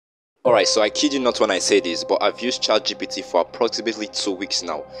Alright, so I kid you not when I say this, but I've used ChatGPT for approximately 2 weeks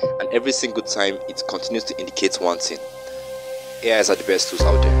now, and every single time it continues to indicate one thing: AIs are the best tools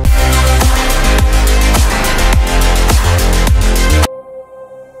out there.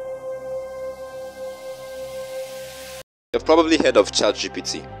 You've probably heard of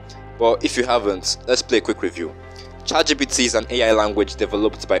ChatGPT, but if you haven't, let's play a quick review. ChatGPT is an AI language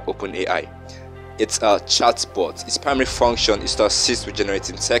developed by OpenAI. It's a chatbot. Its primary function is to assist with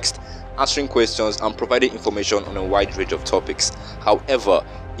generating text, answering questions, and providing information on a wide range of topics. However,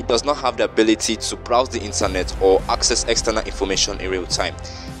 it does not have the ability to browse the internet or access external information in real time.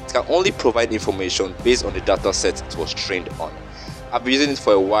 It can only provide information based on the data set it was trained on. I've been using it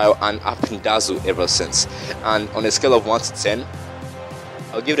for a while and I've been dazzled ever since. And on a scale of 1 to 10,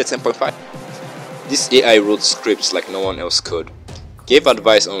 I'll give it a 10.5. This AI wrote scripts like no one else could, gave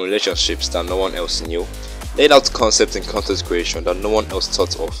advice on relationships that no one else knew, laid out concepts in content creation that no one else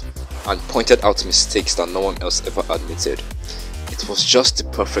thought of, and pointed out mistakes that no one else ever admitted. It was just the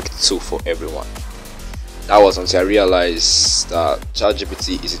perfect tool for everyone. That was until I realized that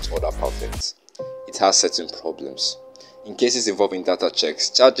ChatGPT isn't all that perfect. It has certain problems. In cases involving data checks,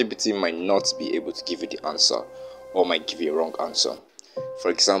 ChatGPT might not be able to give you the answer, or might give you a wrong answer. For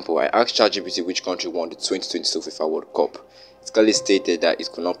example, I asked ChatGPT which country won the 2022 FIFA World Cup. It clearly stated that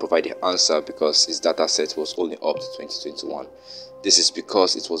it could not provide the answer because its data set was only up to 2021. This is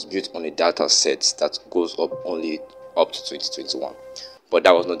because it was built on a data set that goes up only up to 2021. But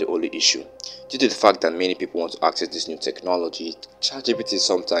that was not the only issue. Due to the fact that many people want to access this new technology, ChatGPT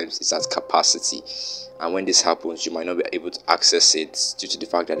sometimes is at capacity. And when this happens, you might not be able to access it due to the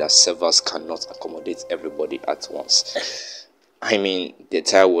fact that their servers cannot accommodate everybody at once. I mean, the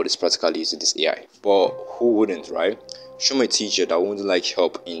entire world is practically using this AI. But who wouldn't, right? Show me a teacher that wouldn't like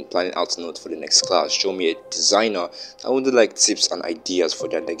help in planning out notes for the next class. Show me a designer that wouldn't like tips and ideas for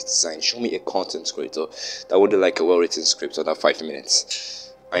their next design. Show me a content creator that wouldn't like a well-written script under 5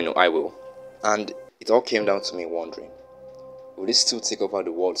 minutes. I know I will. And it all came down to me wondering, will this still take over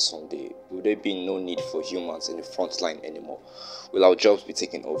the world someday? Will there be no need for humans in the front line anymore? Will our jobs be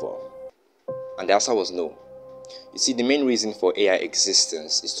taken over? And the answer was no. You see, the main reason for AI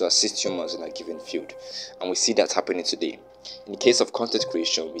existence is to assist humans in a given field, and we see that happening today. In the case of content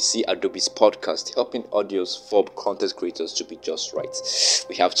creation, we see Adobe's podcast helping audios for content creators to be just right.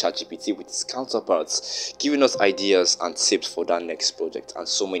 We have ChatGPT with its counterparts giving us ideas and tips for that next project, and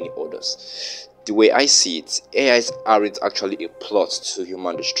so many others. The way I see it, AIs aren't actually a plot to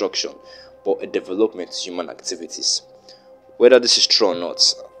human destruction, but a development to human activities. Whether this is true or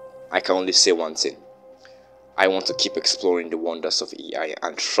not, I can only say one thing: I want to keep exploring the wonders of AI,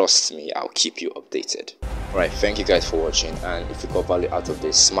 and trust me, I'll keep you updated. Alright, thank you guys for watching, and if you got value out of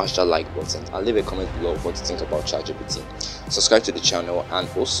this, smash that like button and leave a comment below what you think about ChatGPT. Subscribe to the channel and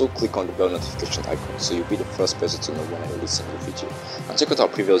also click on the bell notification icon so you'll be the first person to know when I release a new video. And check out our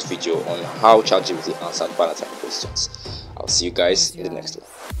previous video on how ChatGPT answered Valentine questions. I'll see you guys in the next one.